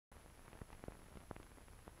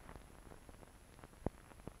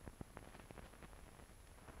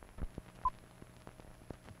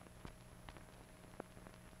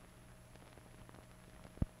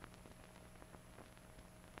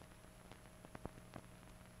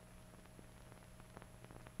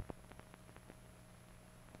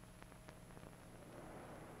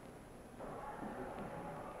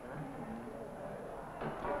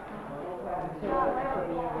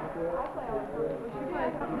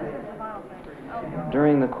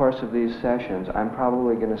During the course of these sessions, I'm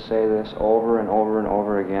probably going to say this over and over and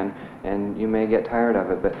over again, and you may get tired of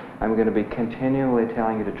it, but I'm going to be continually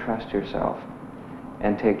telling you to trust yourself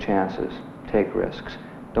and take chances, take risks.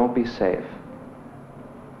 Don't be safe.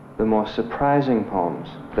 The most surprising poems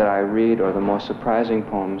that I read, or the most surprising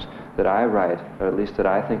poems that I write, or at least that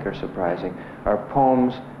I think are surprising, are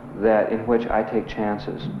poems in which I take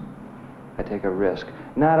chances. I take a risk,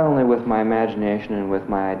 not only with my imagination and with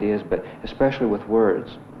my ideas, but especially with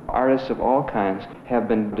words. Artists of all kinds have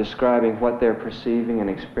been describing what they're perceiving and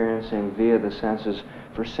experiencing via the senses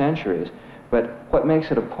for centuries. But what makes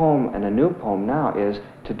it a poem and a new poem now is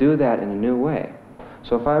to do that in a new way.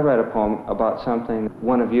 So if I write a poem about something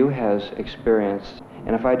one of you has experienced,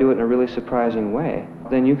 and if I do it in a really surprising way,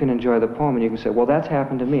 then you can enjoy the poem and you can say, well, that's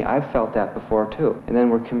happened to me. I've felt that before, too. And then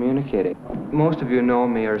we're communicating. Most of you know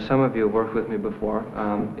me, or some of you have worked with me before.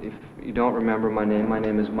 If you don't remember my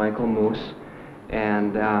name is Michael Moose,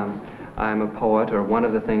 and I'm a poet, or one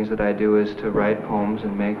of the things that I do is to write poems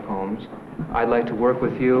and make poems. I'd like to work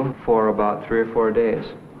with you for about 3 or 4 days.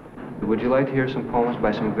 Would you like to hear some poems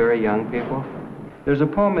by some very young people? There's a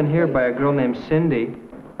poem in here by a girl named Cindy.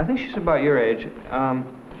 I think she's about your age.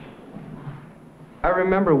 I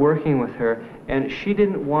remember working with her, and she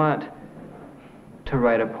didn't want to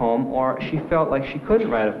write a poem, or she felt like she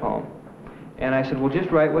couldn't write a poem. And I said, well,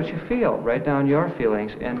 just write what you feel. Write down your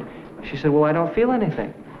feelings. And she said, well, I don't feel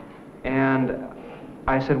anything. And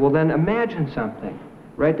I said, well, then imagine something.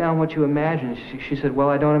 Write down what you imagine. She said, well,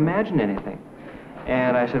 I don't imagine anything.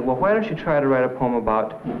 And I said, well, why don't you try to write a poem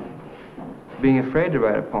about being afraid to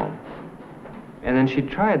write a poem? And then she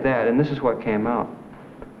tried that, and this is what came out.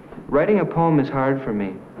 Writing a poem is hard for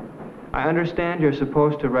me. I understand you're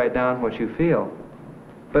supposed to write down what you feel,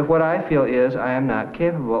 but what I feel is I am not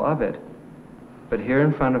capable of it. But here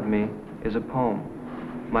in front of me is a poem,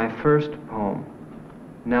 my first poem.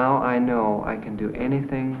 Now I know I can do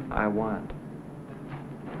anything I want.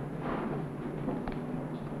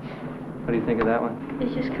 What do you think of that one?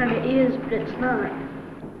 It just kind of is, but it's not.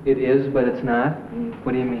 It is, but it's not?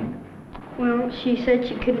 What do you mean? Well, she said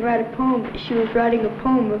she couldn't write a poem, but she was writing a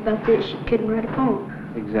poem about this. She couldn't write a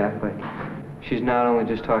poem. Exactly. She's not only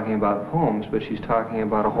just talking about poems, but she's talking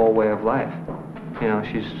about a whole way of life. You know,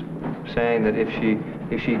 she's saying that if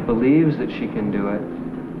she believes that she can do it,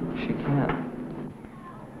 she can.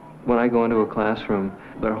 When I go into a classroom,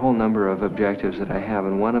 there are a whole number of objectives that I have,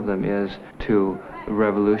 and one of them is to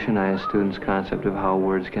revolutionize students' concept of how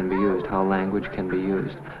words can be used, how language can be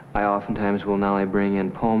used. I oftentimes will not only bring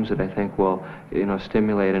in poems that I think will,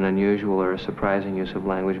 stimulate an unusual or a surprising use of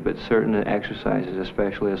language, but certain exercises,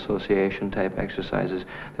 especially association-type exercises,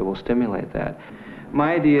 that will stimulate that.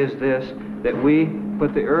 My idea is this, that we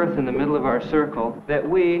put the earth in the middle of our circle, that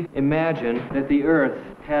we imagine that the earth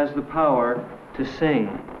has the power to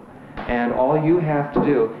sing. And all you have to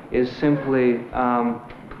do is simply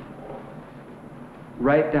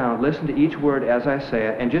write down, listen to each word as I say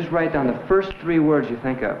it, and just write down the first 3 words you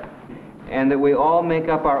think of. And that we all make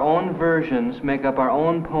up our own versions, make up our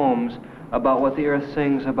own poems about what the earth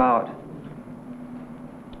sings about.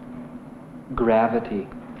 Gravity.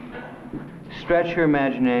 Stretch your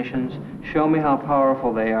imaginations, show me how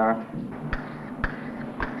powerful they are.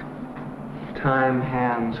 Time,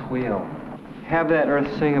 hands, wheel. Have that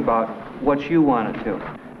earth sing about what you want it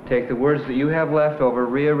to. Take the words that you have left over,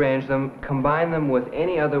 rearrange them, combine them with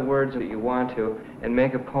any other words that you want to, and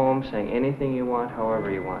make a poem saying anything you want,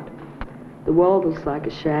 however you want. The world is like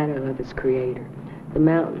a shadow of its creator. The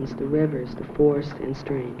mountains, the rivers, the forests and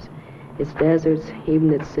streams, its deserts,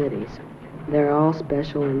 even its cities. They're all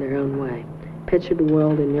special in their own way. Picture the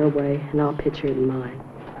world in your way, and I'll picture it in mine.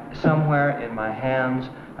 Somewhere in my hands,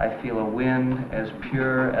 I feel a wind as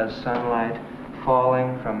pure as sunlight,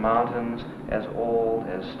 falling from mountains as old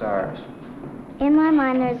as stars. In my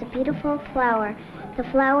mind there is a beautiful flower. The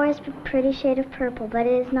flower is a pretty shade of purple, but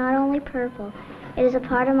it is not only purple. It is a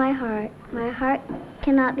part of my heart. My heart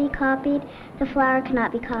cannot be copied. The flower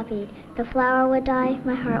cannot be copied. The flower will die.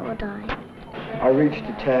 My heart will die. I reach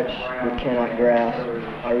to touch, but cannot grasp.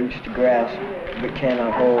 I reach to grasp, but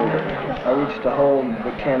cannot hold. I reach to hold,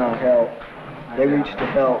 but cannot help. They reach to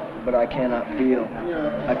help, but I cannot feel.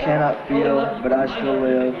 I cannot feel, but I still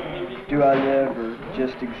live. Do I live or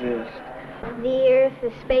just exist? The earth,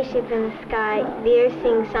 the spaceship in the sky, the earth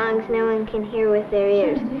sings songs no one can hear with their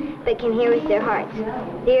ears, but can hear with their hearts.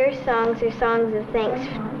 The earth songs are songs of thanks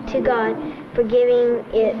to God for giving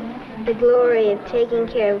it the glory of taking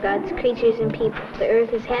care of God's creatures and people. The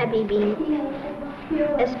earth is happy being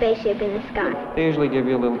a spaceship in the sky. They usually give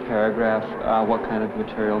you a little paragraph, what kind of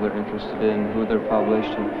material they're interested in, who they're published,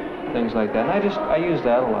 and things like that. And I use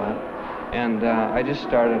that a lot. And I just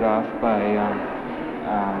started off by,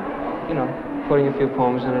 you know, putting a few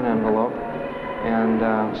poems in an envelope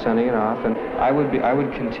and sending it off. And I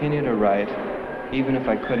would continue to write, even if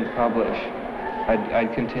I couldn't publish.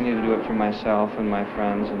 I'd continue to do it for myself and my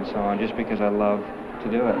friends and so on, just because I love to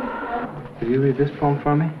do it. Will you read this poem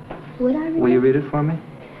for me? Would I read Will you read it for me?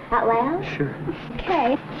 out loud? Sure.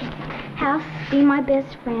 Okay. House, be my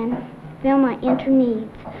best friend. Fill my inner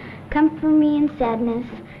needs. Comfort me in sadness.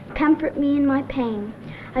 Comfort me in my pain.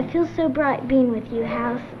 I feel so bright being with you,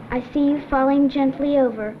 house. I see you falling gently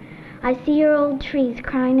over. I see your old trees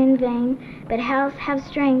crying in vain. But house, have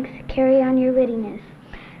strength. Carry on your wittiness.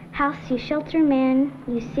 House, you shelter man.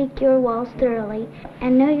 You seek your walls thoroughly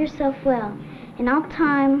and know yourself well. In all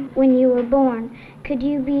time, when you were born, could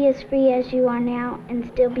you be as free as you are now and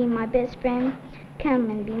still be my best friend? Come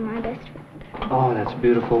and be my best friend. Oh, that's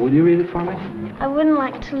beautiful. Will you read it for me? I wouldn't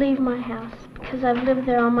like to leave my house because I've lived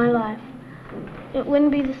there all my life. It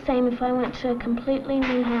wouldn't be the same if I went to a completely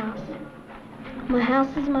new house. My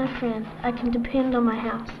house is my friend. I can depend on my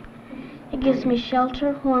house. It gives me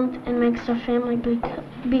shelter, warmth, and makes our family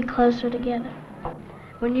be closer together.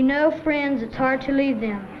 When you know friends, it's hard to leave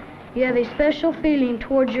them. You have a special feeling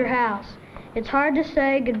towards your house. It's hard to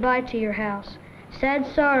say goodbye to your house. Sad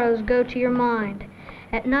sorrows go to your mind.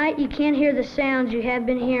 At night you can't hear the sounds you have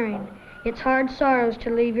been hearing. It's hard sorrows to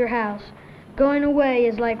leave your house. Going away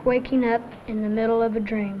is like waking up in the middle of a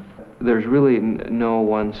dream. There's really no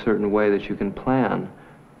one certain way that you can plan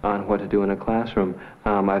on what to do in a classroom.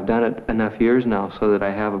 I've done it enough years now so that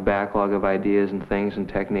I have a backlog of ideas and things and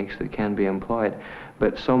techniques that can be employed.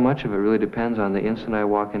 But so much of it really depends on the instant I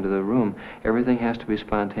walk into the room. Everything has to be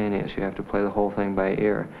spontaneous. You have to play the whole thing by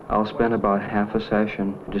ear. I'll spend about half a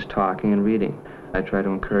session just talking and reading. I try to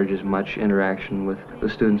encourage as much interaction with the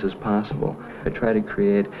students as possible. I try to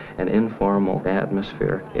create an informal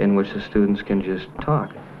atmosphere in which the students can just talk.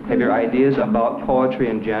 Have your ideas about poetry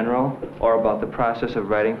in general or about the process of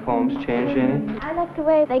writing poems changed any? I like the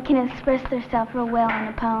way they can express themselves real well in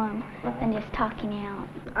a poem than just talking out.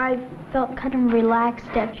 I felt kind of relaxed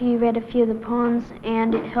after you read a few of the poems,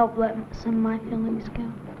 and it helped let some of my feelings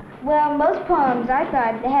go. Well, most poems I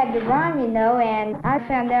thought they had to rhyme, you know, and I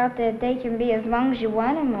found out that they can be as long as you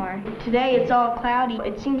want them or. Today it's all cloudy.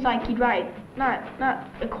 It seems like you'd write not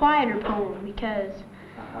a quieter poem because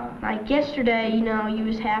like yesterday, you know, you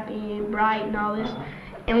was happy and bright and all this.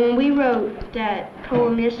 And when we wrote that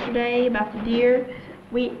poem yesterday about the deer,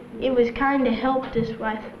 it was kind of helped us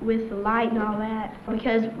with the light and all that.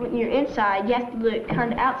 Because when you're inside, you have to look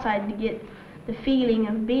kind of outside to get the feeling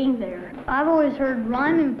of being there. I've always heard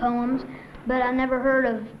rhyming poems, but I never heard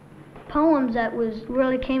of poems that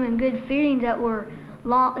really came in good feelings that were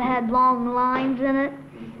long, had long lines in it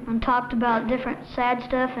and talked about different sad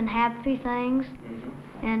stuff and happy things,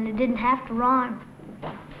 and it didn't have to rhyme.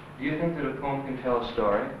 Do you think that a poem can tell a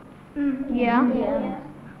story? Yeah.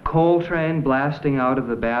 Coal train blasting out of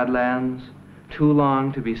the Badlands, too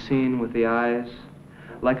long to be seen with the eyes,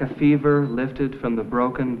 like a fever lifted from the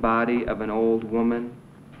broken body of an old woman,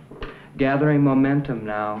 gathering momentum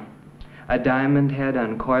now, a diamond head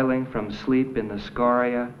uncoiling from sleep in the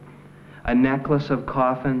scoria, a necklace of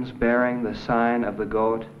coffins bearing the sign of the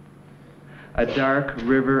goat, a dark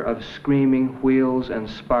river of screaming wheels and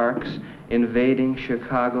sparks invading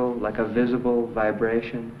Chicago like a visible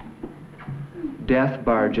vibration, death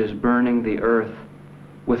barges burning the earth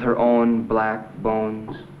with her own black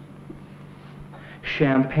bones.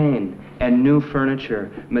 Champagne and new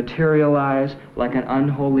furniture materialize like an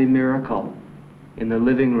unholy miracle in the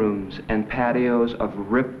living rooms and patios of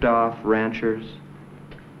ripped-off ranchers.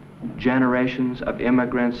 Generations of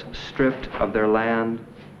immigrants stripped of their land.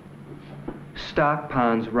 Stock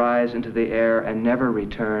ponds rise into the air and never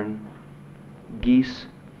return. Geese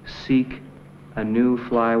seek a new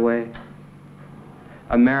flyway.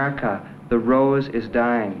 America, the rose is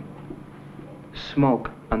dying.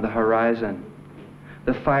 Smoke on the horizon.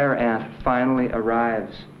 The fire ant finally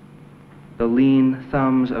arrives. The lean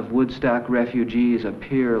thumbs of Woodstock refugees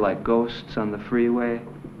appear like ghosts on the freeway.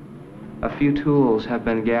 A few tools have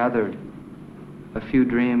been gathered. A few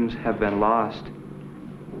dreams have been lost.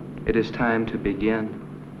 It is time to begin.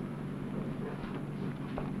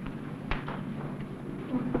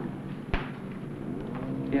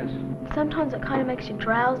 Yes? Sometimes it kind of makes you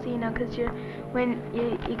drowsy, you know, because when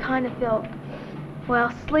you kind of feel,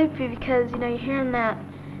 well, sleepy because, you know, you're hearing that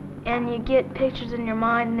and you get pictures in your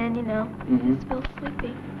mind, and then, you know, you just feel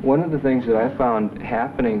sleepy. One of the things that I found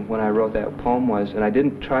happening when I wrote that poem was, and I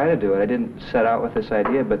didn't try to do it, I didn't set out with this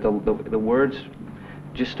idea, but the words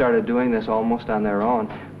just started doing this almost on their own.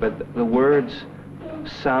 But the words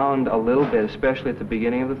sound a little bit, especially at the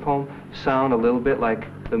beginning of the poem, sound a little bit like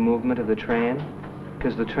the movement of the train,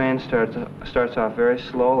 because the train starts off very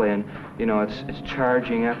slowly, and you know it's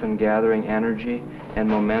charging up and gathering energy and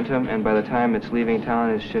momentum, and by the time it's leaving town,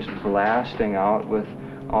 it's just blasting out with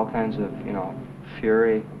all kinds of, you know,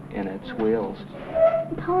 fury in its wheels.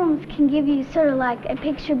 Poems can give you sort of like a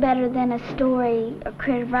picture better than a story, a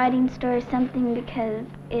creative writing story or something, because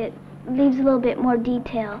it leaves a little bit more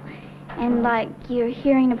detail. And like you're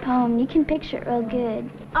hearing a poem, you can picture it real good.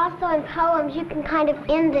 Also in poems, you can kind of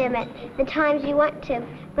end them at the times you want to.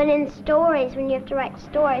 But in stories, when you have to write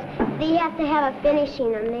stories, you have to have a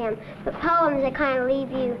finishing on them. But poems, they kind of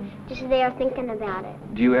leave you just there thinking about it.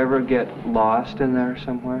 Do you ever get lost in there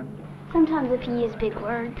somewhere? Sometimes if you use big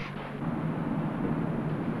words.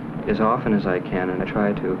 As often as I can, and I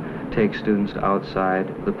try to take students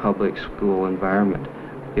outside the public school environment.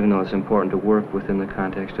 Even though it's important to work within the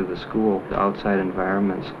context of the school, the outside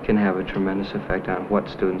environments can have a tremendous effect on what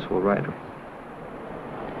students will write.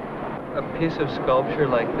 A piece of sculpture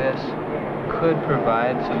like this could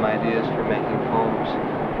provide some ideas for making poems.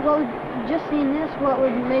 Well, just seeing this, what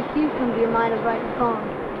would make you come to your mind of writing a poem?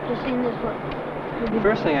 Just seeing this, what? The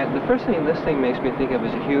first thing this thing makes me think of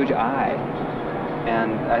is a huge eye.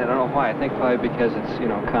 And I don't know why. I think probably because it's, you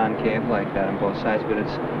know, concave like that on both sides, but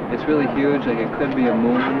it's really huge. Like it could be a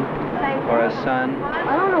moon or a sun.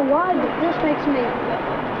 I don't know why, but this makes me,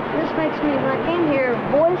 when I came here,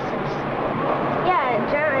 voices. Yeah, it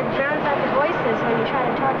drowns out the voices when you try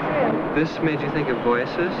to talk through. This made you think of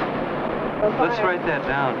voices? Let's write that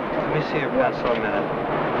down. Let me see your pencil a minute.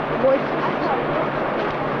 Voices.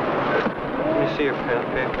 Let me see your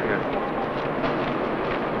paper here.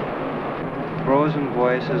 Frozen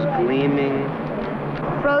voices gleaming.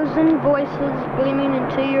 Frozen voices gleaming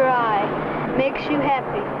into your eye makes you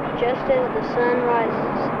happy, just as the sun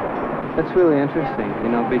rises. That's really interesting, you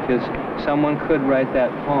know, because someone could write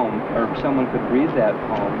that poem, or someone could read that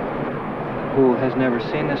poem who has never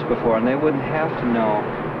seen this before, and they wouldn't have to know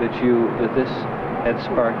that this had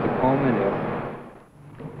sparked the poem in you.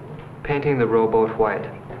 Painting the rowboat white.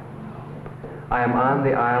 I am on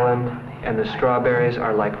the island, and the strawberries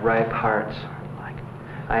are like ripe hearts.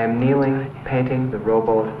 I am kneeling, painting the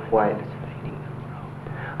rowboat white.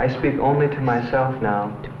 I speak only to myself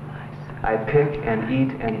now. I pick and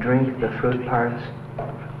eat and drink the fruit parts.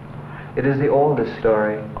 It is the oldest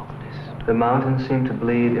story. The mountains seem to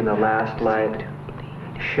bleed in the last light,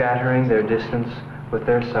 shattering their distance with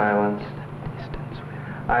their silence.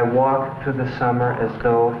 I walk through the summer as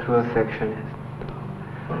though through a fiction.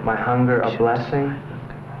 My hunger a blessing,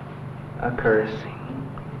 a curse.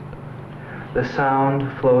 The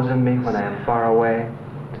sound flows in me when I am far away.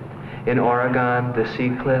 In Oregon, the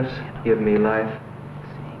sea cliffs give me life.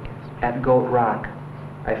 At Goat Rock,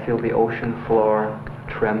 I feel the ocean floor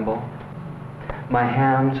tremble. My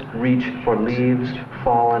hands reach for leaves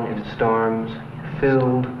fallen in storms,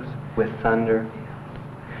 filled with thunder.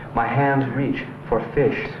 My hands reach for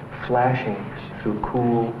fish flashing through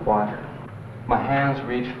cool water. My hands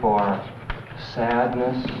reach for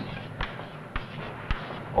sadness,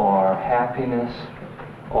 or happiness,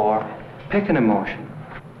 or pick an emotion.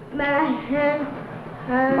 My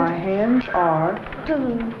hands are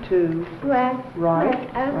to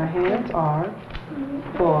write. My hands are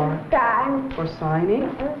for signing.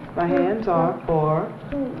 My hands are for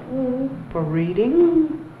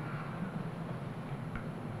reading.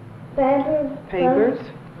 Papers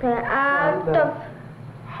on the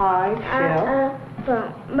high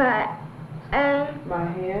shelf. My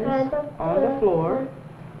hands on the floor.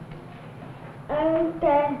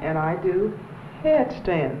 And I do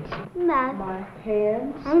headstands. My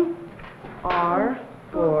hands are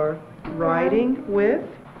for writing with.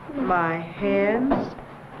 My hands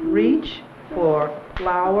reach for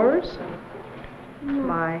flowers.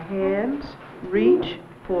 My hands reach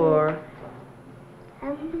for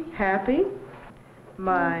happy.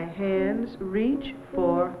 My hands reach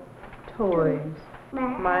for toys.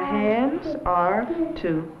 My hands are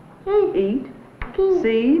to eat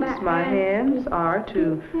seeds. My hands are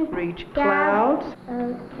to reach clouds.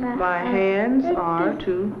 My hands are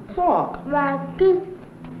to walk.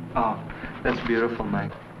 Oh, that's beautiful,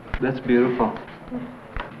 Mike. That's beautiful.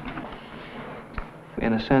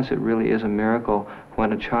 In a sense, it really is a miracle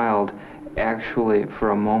when a child actually,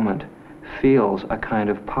 for a moment, feels a kind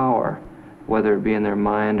of power whether it be in their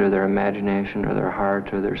mind or their imagination or their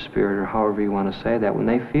heart or their spirit or however you want to say that, when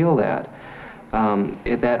they feel that,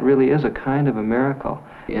 that really is a kind of a miracle.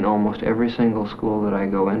 In almost every single school that I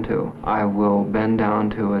go into, I will bend down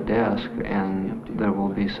to a desk and there will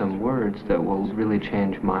be some words that will really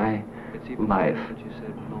change my life.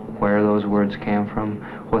 Where those words came from,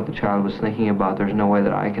 what the child was thinking about, there's no way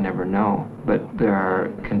that I can ever know. But there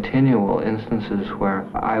are continual instances where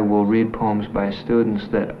I will read poems by students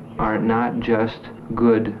that are not just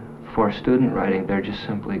good for student writing, they're just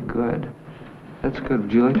simply good. That's good.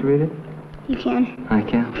 Would you like to read it? You can. I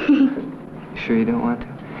can? Sure you don't want to?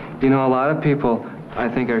 You know, a lot of people, I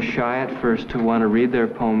think, are shy at first to want to read their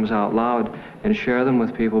poems out loud and share them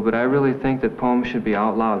with people, but I really think that poems should be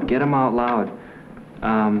out loud. Get them out loud.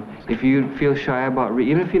 If you feel shy about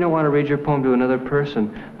even if you don't want to read your poem to another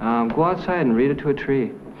person, go outside and read it to a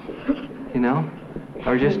tree, you know?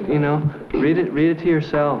 Or just, you know, read it to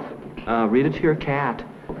yourself. Read it to your cat.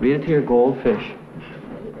 Read it to your goldfish.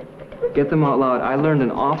 Get them out loud. I learned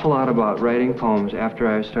an awful lot about writing poems after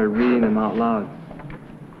I started reading them out loud.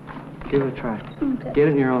 Give it a try. Okay. Get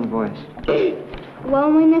it in your own voice.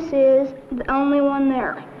 Loneliness is the only one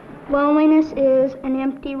there. Loneliness is an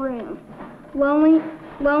empty room.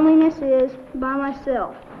 Loneliness is by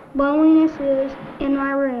myself. Loneliness is in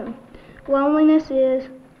my room. Loneliness is.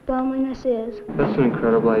 That's an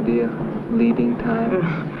incredible idea. Leading time.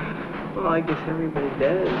 Well, I guess everybody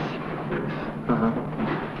does. Uh-huh.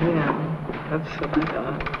 Yeah, that's what I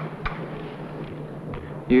thought.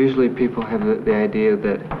 Usually people have the idea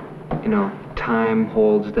that, you know, time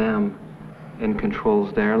holds them and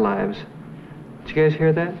controls their lives. Did you guys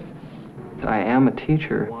hear that? I am a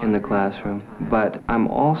teacher in the classroom, but I'm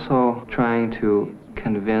also trying to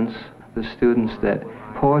convince the students that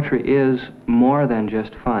poetry is more than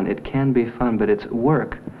just fun. It can be fun, but it's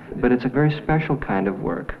work. But it's a very special kind of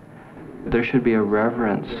work. There should be a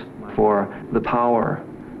reverence for the power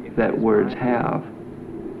that words have.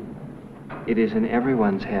 It is in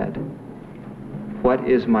everyone's head. What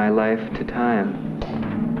is my life to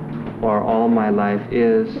time? Or all my life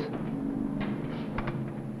is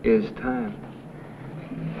time.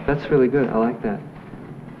 That's really good. I like that.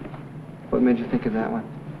 What made you think of that one?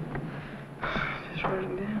 Just write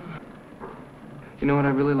it down. You know what I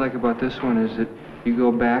really like about this one is that you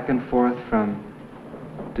go back and forth from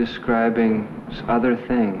describing other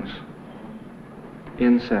things,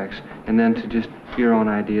 insects, and then to just your own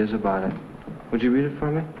ideas about it. Would you read it for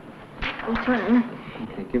me? Which one?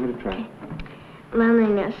 Okay, give it a try.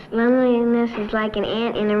 Loneliness. Loneliness is like an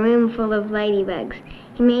ant in a room full of ladybugs.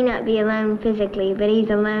 He may not be alone physically, but he's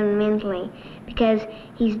alone mentally, because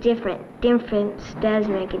he's different. Difference does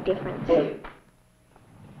make a difference.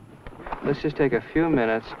 Let's just take a few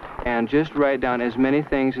minutes and just write down as many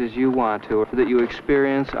things as you want to that you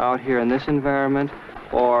experience out here in this environment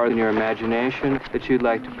or in your imagination that you'd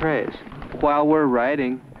like to praise. While we're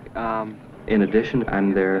writing, in addition,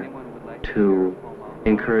 I'm there to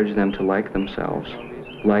encourage them to like themselves,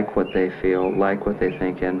 like what they feel, like what they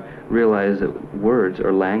think, and realize that words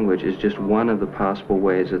or language is just one of the possible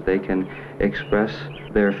ways that they can express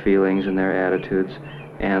their feelings and their attitudes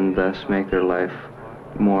and thus make their life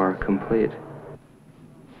more complete.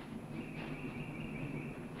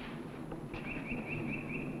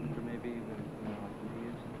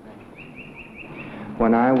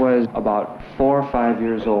 When I was about 4 or 5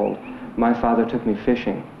 years old, my father took me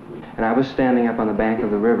fishing, and I was standing up on the bank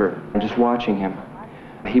of the river and just watching him.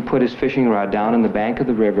 He put his fishing rod down on the bank of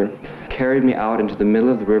the river, carried me out into the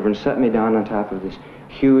middle of the river, and set me down on top of this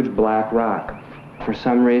huge black rock. For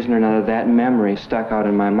some reason or another, that memory stuck out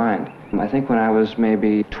in my mind. I think when I was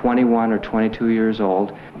maybe 21 or 22 years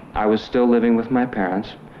old, I was still living with my parents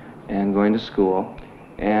and going to school.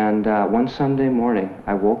 And one Sunday morning,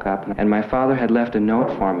 I woke up, and my father had left a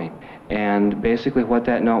note for me. And basically what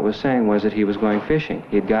that note was saying was that he was going fishing.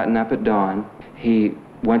 He had gotten up at dawn. He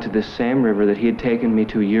went to this same river that he had taken me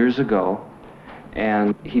to years ago.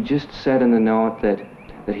 And he just said in the note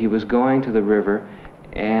that he was going to the river,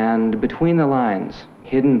 and between the lines,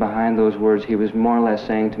 hidden behind those words, he was more or less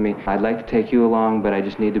saying to me, I'd like to take you along, but I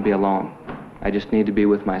just need to be alone. I just need to be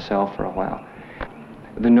with myself for a while.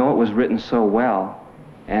 The note was written so well,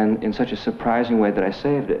 and in such a surprising way that I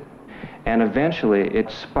saved it. And eventually,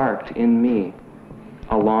 it sparked in me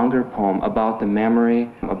a longer poem about the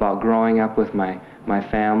memory, about growing up with my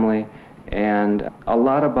family, and a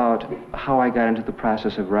lot about how I got into the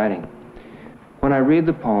process of writing. When I read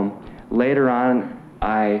the poem, later on,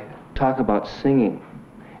 I talk about singing.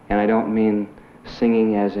 And I don't mean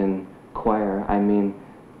singing as in choir, I mean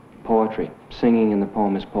poetry. Singing in the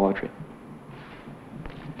poem is poetry.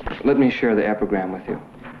 Let me share the epigram with you.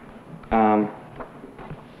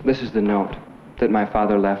 This is the note that my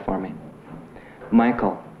father left for me.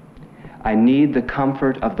 Michael, I need the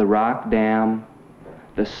comfort of the rock dam,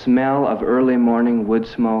 the smell of early morning wood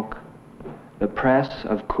smoke, the press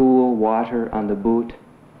of cool water on the boot,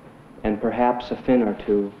 and perhaps a fin or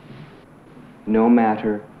two. No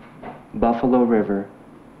matter, Buffalo River,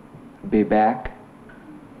 be back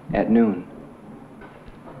at noon.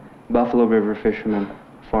 Buffalo River fisherman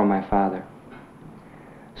for my father.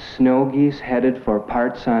 Snow geese headed for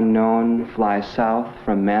parts unknown fly south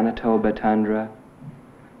from Manitoba tundra,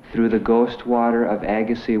 through the ghost water of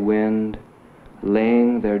Agassiz wind,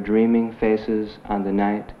 laying their dreaming faces on the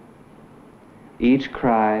night. Each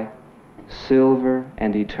cry, silver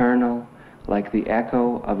and eternal, like the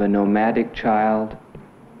echo of a nomadic child,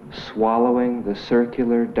 swallowing the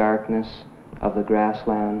circular darkness of the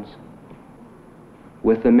grasslands.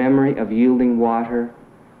 With the memory of yielding water,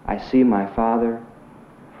 I see my father,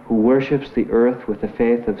 who worships the earth with the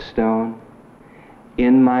faith of stone.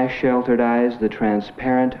 In my sheltered eyes, the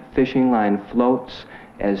transparent fishing line floats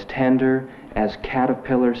as tender as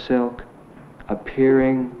caterpillar silk,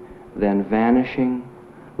 appearing, then vanishing,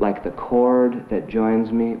 like the cord that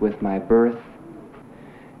joins me with my birth.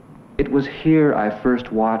 It was here I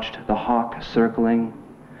first watched the hawk circling,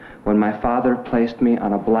 when my father placed me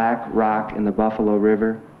on a black rock in the Buffalo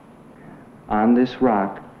River. On this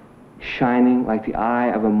rock, shining like the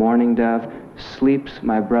eye of a mourning dove, sleeps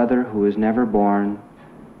my brother who was never born,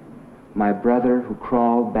 my brother who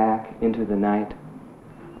crawled back into the night.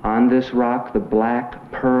 On this rock the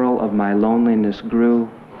black pearl of my loneliness grew.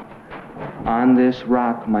 On this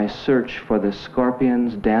rock my search for the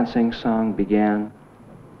scorpion's dancing song began.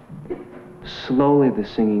 Slowly the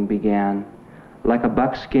singing began, like a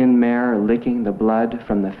buckskin mare licking the blood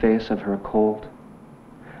from the face of her colt,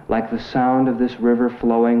 like the sound of this river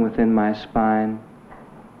flowing within my spine,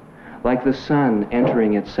 like the sun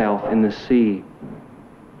entering itself in the sea.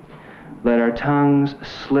 Let our tongues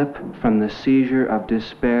slip from the seizure of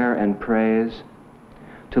despair and praise,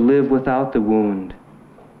 to live without the wound,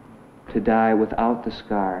 to die without the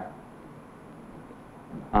scar.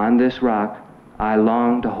 On this rock, I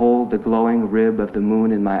long to hold the glowing rib of the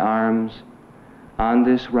moon in my arms. On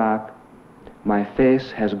this rock, my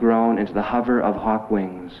face has grown into the hover of hawk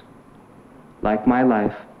wings. Like my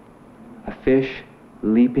life, a fish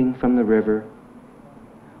leaping from the river,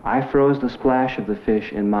 I froze the splash of the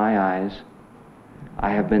fish in my eyes. I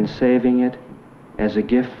have been saving it as a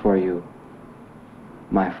gift for you,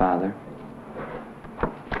 my father.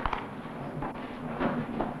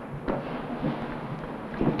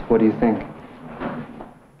 What do you think?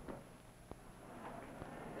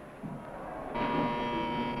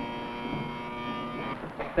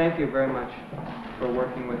 Thank you very much for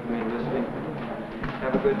working with me and listening.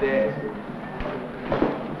 Have a good day.